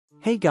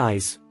Hey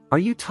guys, are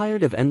you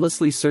tired of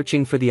endlessly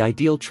searching for the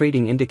ideal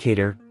trading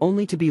indicator,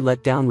 only to be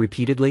let down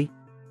repeatedly?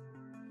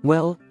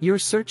 Well, your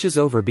search is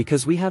over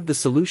because we have the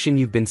solution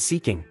you've been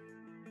seeking.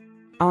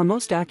 Our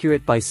most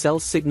accurate buy-sell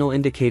signal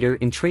indicator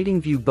in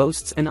Tradingview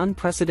boasts an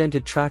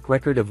unprecedented track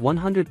record of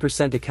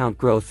 100% account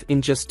growth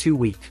in just 2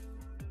 weeks.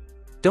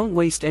 Don't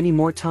waste any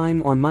more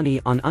time or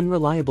money on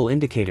unreliable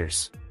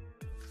indicators.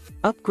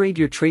 Upgrade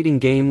your trading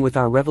game with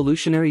our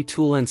revolutionary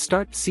tool and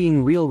start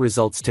seeing real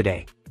results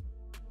today.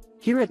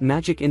 Here at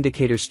Magic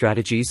Indicator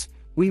Strategies,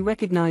 we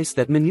recognize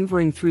that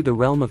maneuvering through the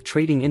realm of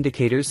trading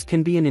indicators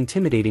can be an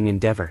intimidating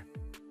endeavor.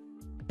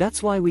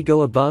 That's why we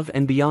go above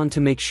and beyond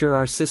to make sure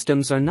our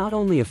systems are not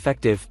only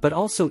effective but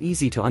also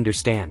easy to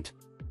understand.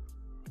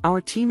 Our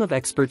team of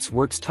experts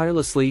works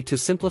tirelessly to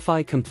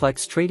simplify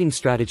complex trading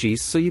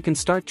strategies so you can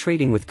start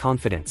trading with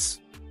confidence.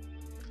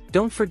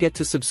 Don't forget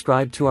to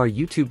subscribe to our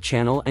YouTube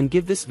channel and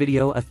give this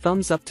video a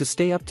thumbs up to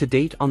stay up to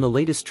date on the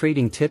latest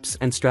trading tips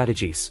and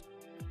strategies.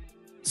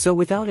 So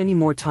without any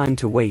more time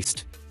to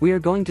waste, we are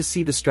going to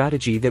see the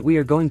strategy that we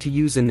are going to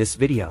use in this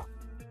video.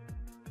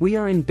 We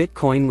are in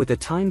Bitcoin with a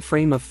time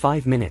frame of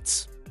 5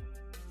 minutes.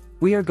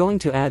 We are going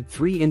to add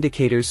 3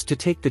 indicators to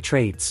take the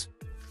trades.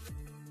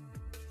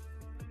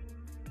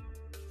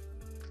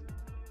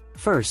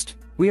 First,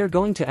 we are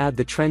going to add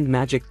the trend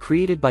magic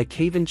created by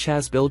Kevin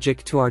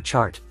Chasbilgic to our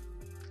chart.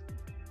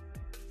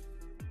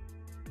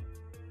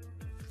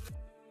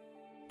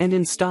 And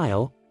in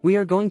style, we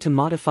are going to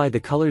modify the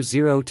color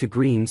 0 to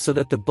green so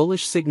that the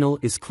bullish signal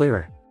is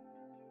clearer.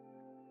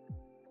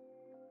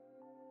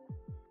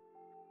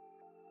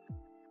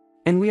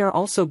 And we are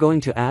also going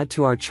to add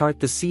to our chart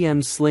the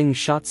CM Sling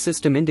Shot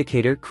System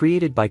indicator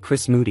created by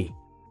Chris Moody.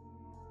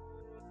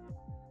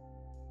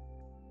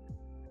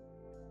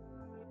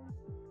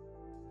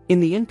 In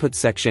the input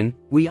section,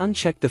 we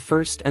uncheck the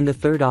first and the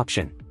third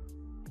option.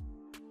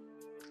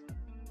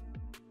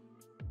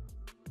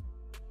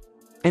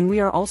 And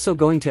we are also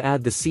going to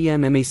add the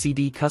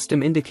CM-MACD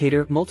custom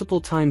indicator multiple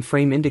time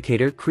frame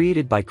indicator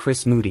created by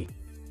Chris Moody.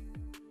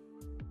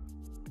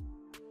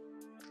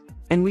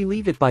 And we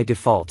leave it by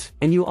default,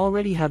 and you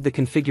already have the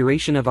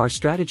configuration of our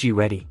strategy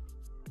ready.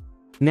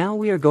 Now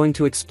we are going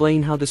to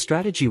explain how the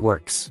strategy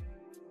works.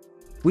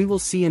 We will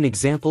see an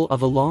example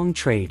of a long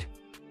trade.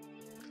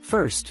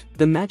 First,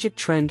 the magic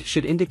trend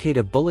should indicate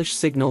a bullish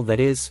signal,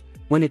 that is,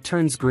 when it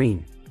turns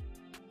green.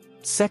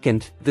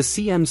 Second, the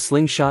CM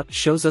slingshot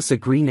shows us a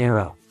green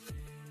arrow.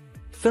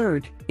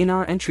 Third, in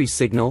our entry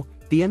signal,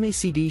 the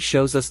MACD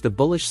shows us the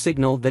bullish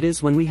signal, that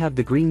is when we have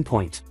the green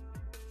point.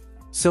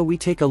 So we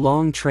take a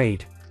long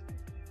trade.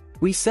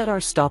 We set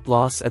our stop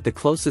loss at the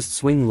closest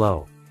swing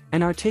low,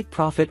 and our take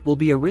profit will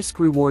be a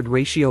risk-reward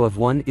ratio of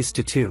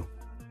 1:2.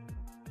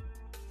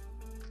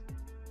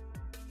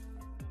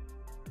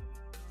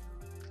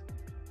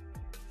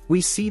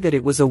 We see that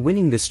it was a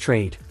winning this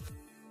trade.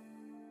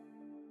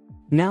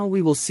 Now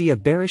we will see a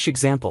bearish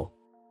example.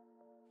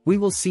 We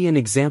will see an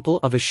example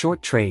of a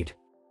short trade.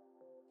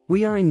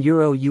 We are in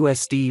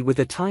Euro-USD with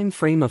a time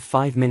frame of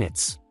 5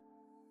 minutes.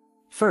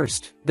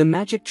 First, the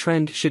magic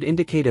trend should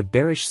indicate a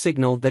bearish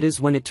signal, that is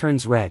when it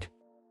turns red.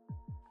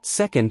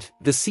 Second,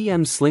 the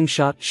CM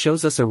slingshot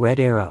shows us a red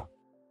arrow.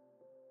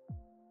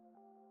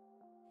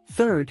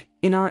 Third,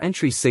 in our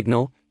entry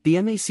signal, the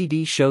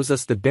MACD shows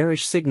us the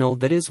bearish signal,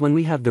 that is when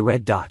we have the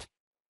red dot.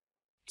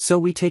 So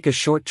we take a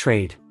short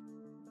trade.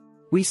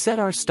 We set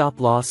our stop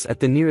loss at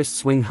the nearest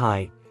swing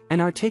high,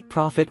 and our take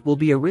profit will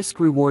be a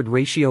risk-reward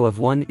ratio of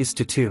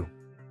 1:2.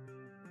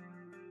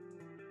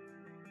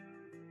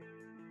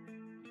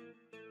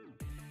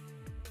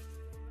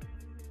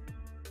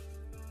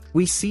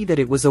 We see that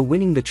it was a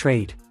winning the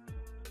trade.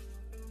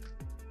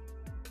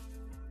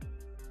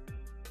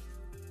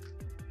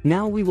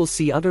 Now we will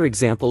see other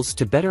examples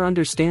to better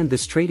understand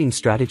this trading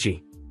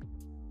strategy.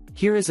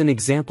 Here is an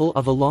example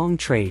of a long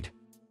trade.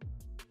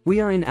 We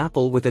are in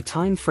Apple with a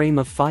time frame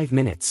of 5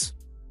 minutes.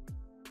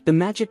 The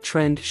magic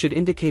trend should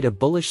indicate a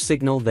bullish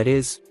signal, that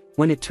is,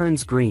 when it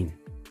turns green.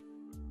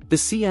 The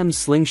CM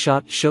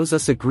slingshot shows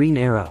us a green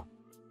arrow.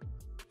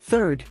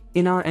 Third,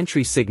 in our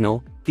entry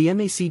signal, the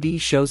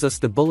MACD shows us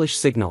the bullish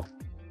signal.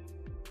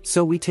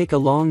 So we take a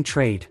long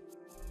trade.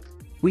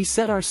 We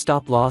set our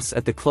stop loss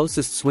at the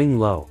closest swing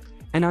low,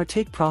 and our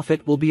take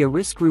profit will be a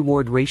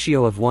risk-reward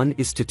ratio of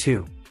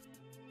 1:2.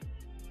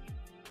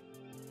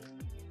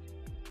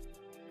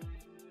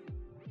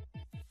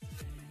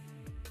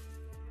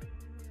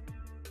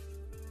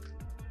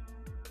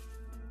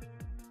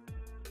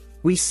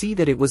 We see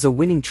that it was a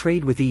winning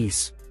trade with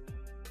ease.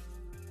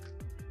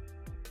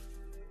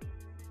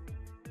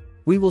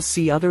 We will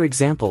see other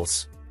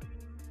examples.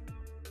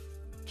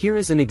 Here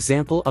is an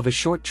example of a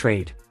short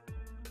trade.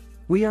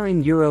 We are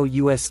in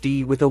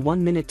Euro-USD with a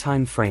 1-minute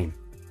time frame.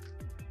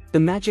 The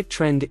magic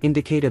trend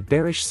indicate a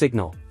bearish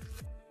signal.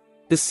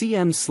 The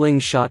CM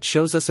slingshot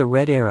shows us a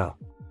red arrow.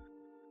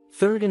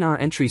 Third, in our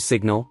entry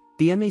signal,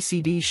 the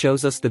MACD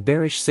shows us the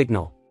bearish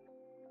signal.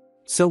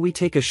 So we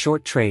take a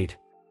short trade.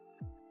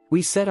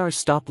 We set our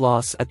stop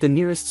loss at the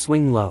nearest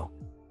swing low.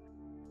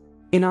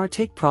 In our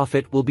take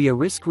profit will be a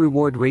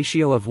risk-reward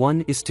ratio of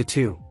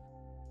 1:2.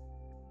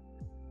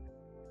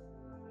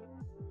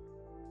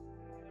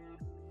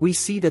 We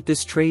see that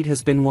this trade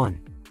has been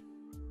won.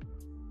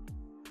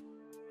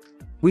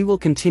 We will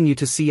continue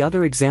to see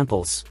other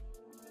examples.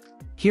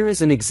 Here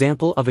is an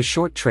example of a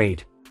short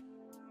trade.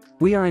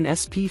 We are an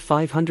SP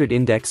 500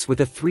 index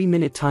with a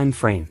 3-minute time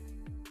frame.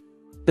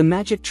 The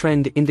magic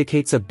trend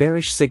indicates a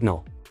bearish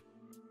signal.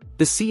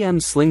 The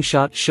CM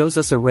slingshot shows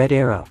us a red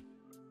arrow.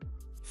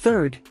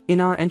 Third,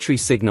 in our entry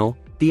signal,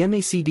 the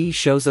MACD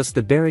shows us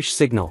the bearish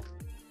signal.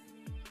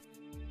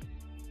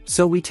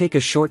 So we take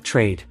a short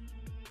trade.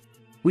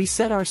 We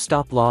set our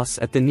stop loss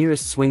at the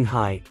nearest swing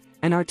high,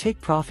 and our take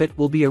profit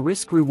will be a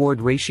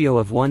risk-reward ratio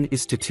of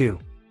 1:2.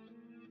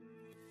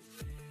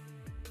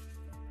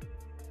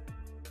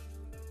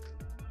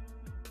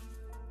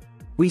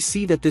 We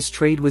see that this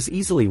trade was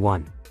easily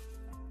won.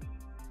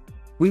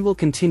 We will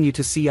continue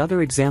to see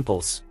other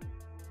examples.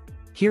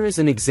 Here is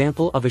an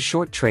example of a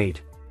short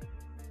trade.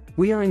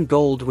 We are in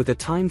gold with a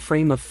time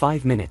frame of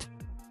 5 minutes.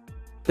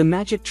 The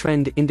magic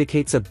trend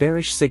indicates a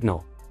bearish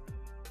signal.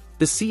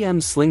 The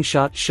CM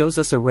slingshot shows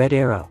us a red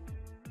arrow.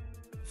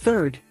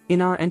 Third,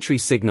 in our entry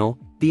signal,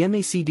 the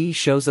MACD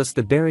shows us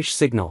the bearish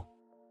signal.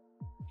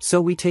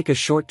 So we take a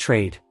short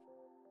trade.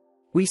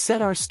 We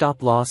set our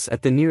stop loss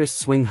at the nearest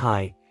swing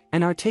high,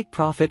 and our take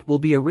profit will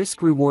be a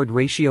risk-reward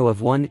ratio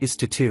of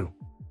 1:2.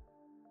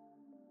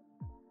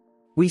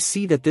 We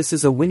see that this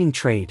is a winning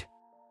trade.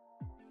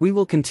 We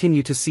will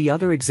continue to see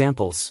other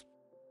examples.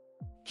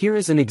 Here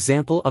is an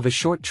example of a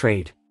short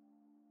trade.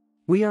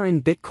 We are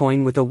in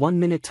Bitcoin with a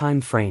 1-minute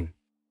time frame.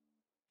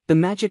 The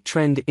magic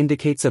trend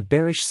indicates a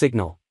bearish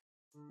signal.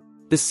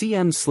 The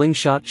CM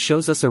slingshot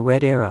shows us a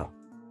red arrow.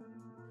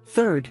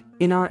 Third,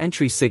 in our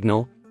entry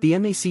signal, the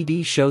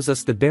MACD shows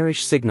us the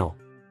bearish signal.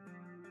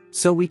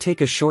 So we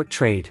take a short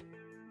trade.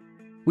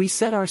 We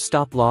set our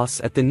stop loss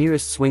at the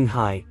nearest swing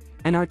high,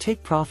 and our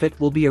take profit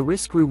will be a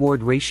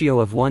risk-reward ratio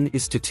of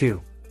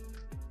 1:2.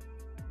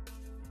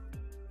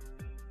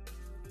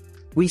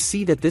 We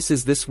see that this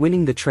is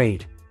winning the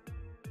trade.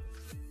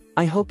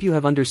 I hope you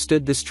have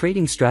understood this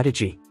trading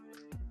strategy.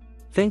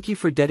 Thank you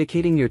for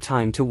dedicating your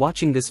time to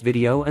watching this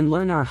video and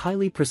learn our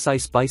highly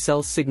precise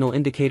buy-sell signal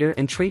indicator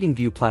and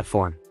Tradingview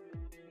platform.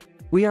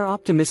 We are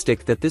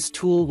optimistic that this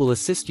tool will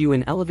assist you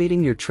in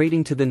elevating your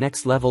trading to the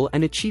next level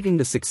and achieving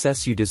the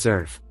success you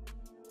deserve.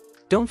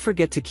 Don't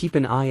forget to keep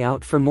an eye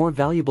out for more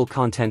valuable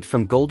content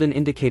from Golden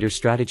Indicator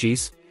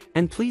Strategies,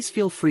 and please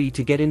feel free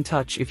to get in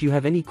touch if you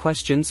have any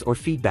questions or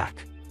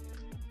feedback.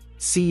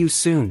 See you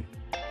soon.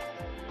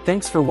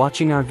 Thanks for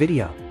watching our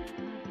video.